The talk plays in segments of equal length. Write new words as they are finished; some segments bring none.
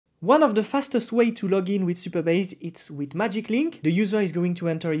One of the fastest way to log in with Supabase, it's with Magic Link. The user is going to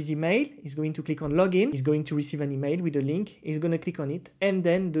enter his email, he's going to click on login, he's going to receive an email with a link, he's going to click on it, and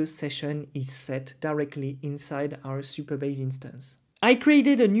then the session is set directly inside our Supabase instance. I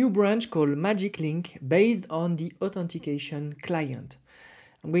created a new branch called Magic Link based on the authentication client.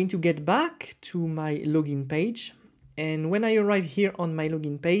 I'm going to get back to my login page, and when I arrive here on my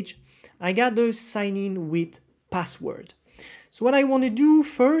login page, I got to sign in with password. So what I want to do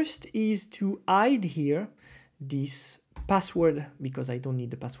first is to hide here this password because I don't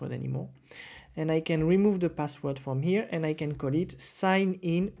need the password anymore. And I can remove the password from here and I can call it sign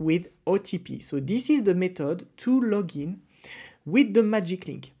in with OTP. So this is the method to log in with the Magic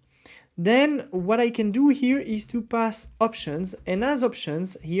Link. Then what I can do here is to pass options, and as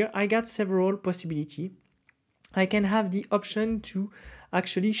options here I got several possibilities. I can have the option to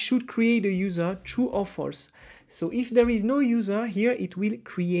actually should create a user, true or false. So if there is no user here, it will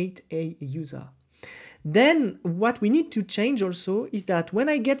create a user. Then what we need to change also is that when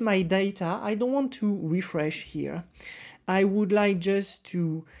I get my data, I don't want to refresh here. I would like just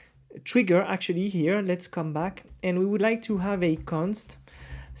to trigger actually here, let's come back, and we would like to have a const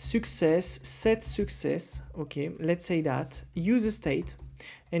success, set success, okay, let's say that, user state,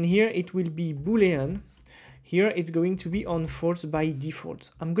 and here it will be Boolean. Here it's going to be on false by default.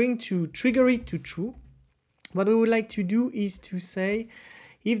 I'm going to trigger it to true. What we would like to do is to say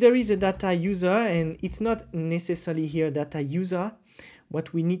if there is a data user, and it's not necessarily here data user,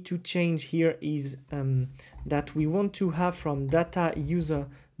 what we need to change here is that we want to have from data user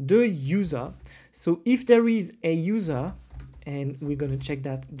the user. So if there is a user, and we're going to check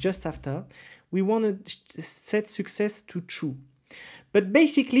that just after, we want to set success to true. But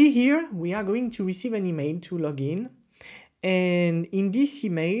basically here we are going to receive an email to log in, and in this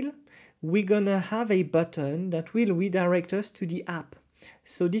email we're gonna have a button that will redirect us to the app.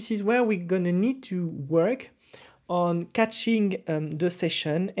 So this is where we're gonna need to work on catching the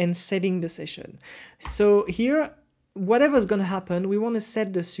session and setting the session. So here, whatever's gonna happen, we wanna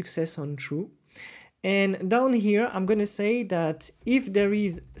set the success on true. And down here, I'm gonna say that if there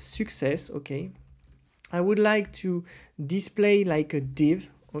is success, okay, I would like to display like a div,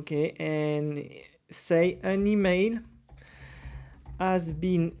 okay, and say an email has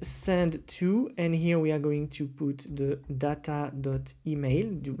been sent to, and here we are going to put the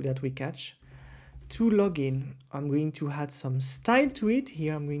data.email that we catch to login. I'm going to add some style to it.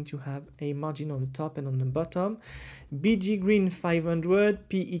 Here I'm going to have a margin on the top and on the bottom. BG green 500,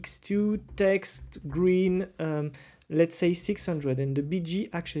 PX2, text green, let's say 600, and the BG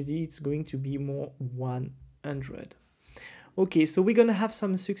actually it's going to be more 100. Okay, so we're gonna have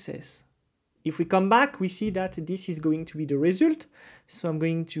some success. If we come back, we see that this is going to be the result. So I'm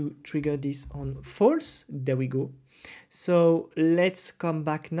going to trigger this on false. There we go. So let's come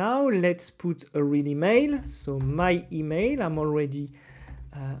back now. Let's put a real email. So my email, I'm already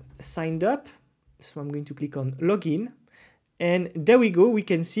signed up. So I'm going to click on login. And there we go. We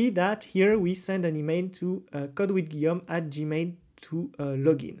can see that here we send an email to codewithguillaume@gmail to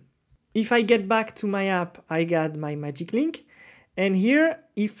login. If I get back to my app, I got my Magic Link. And here,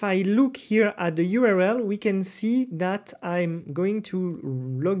 if I look here at the URL, we can see that I'm going to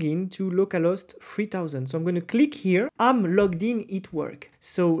log in to localhost 3000. So I'm going to click here. I'm logged in, it works.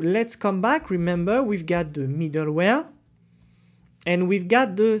 So let's come back. Remember, we've got the middleware and we've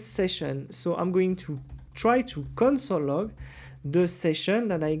got the session. So I'm going to try to console log the session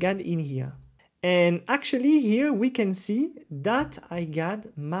that I got in here. And actually here we can see that I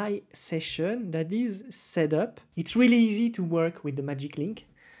got my session that is set up. It's really easy to work with the Magic Link.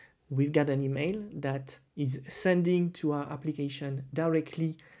 We've got an email that is sending to our application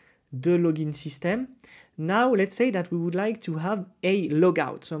directly the login system. Now let's say that we would like to have a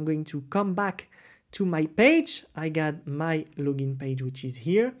logout. So I'm going to come back to my page. I got my login page, which is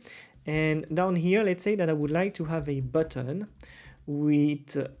here. And down here, let's say that I would like to have a button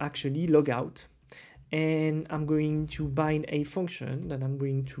with actually logout. And I'm going to bind a function that I'm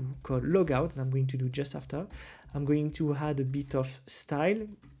going to call logout, and I'm going to do just after. I'm going to add a bit of style,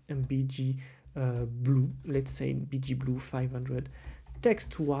 and BG blue, let's say BG blue 500,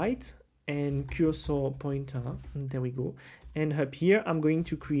 text white, and cursor pointer, and there we go. And up here, I'm going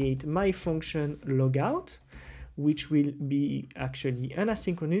to create my function logout, which will be actually an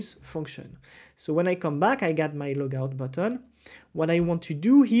asynchronous function. So when I come back, I got my logout button. What I want to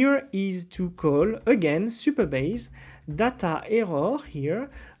do here is to call again Supabase data error here,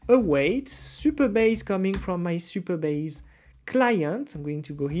 await Supabase coming from my Supabase client. I'm going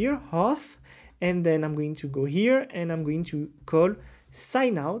to go here, auth, and then I'm going to go here and I'm going to call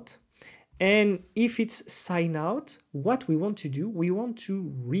sign out. And if it's sign out, what we want to do, we want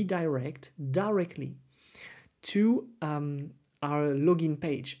to redirect directly to our login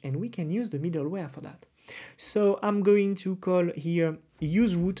page, and we can use the middleware for that. So I'm going to call here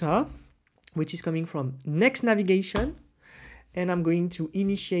use router, which is coming from Next Navigation, and I'm going to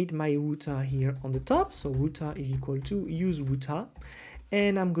initiate my router here on the top. So router is equal to use router,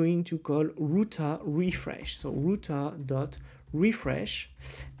 and I'm going to call router refresh. So router.refresh,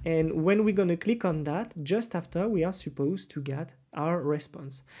 and when we're going to click on that, just after, we are supposed to get our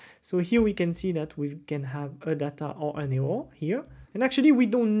response. So here we can see that we can have a data or an error here. And actually, we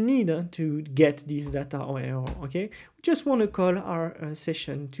don't need to get this data or error, okay? We just want to call our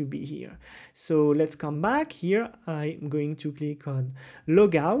session to be here. So let's come back here. I'm going to click on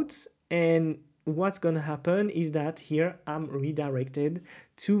logout, and what's going to happen is that here I'm redirected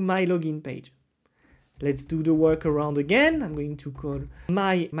to my login page. Let's do the workaround again. I'm going to call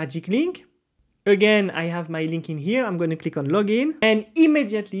my magic link. Again, I have my link in here. I'm going to click on login, and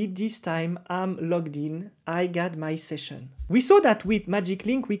immediately this time I'm logged in. I got my session. We saw that with Magic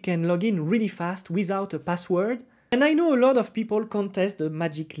Link, we can log in really fast without a password. And I know a lot of people contest the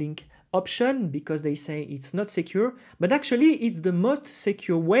Magic Link option because they say it's not secure, but actually it's the most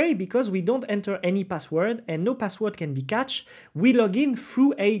secure way because we don't enter any password and no password can be catched. We log in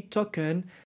through a token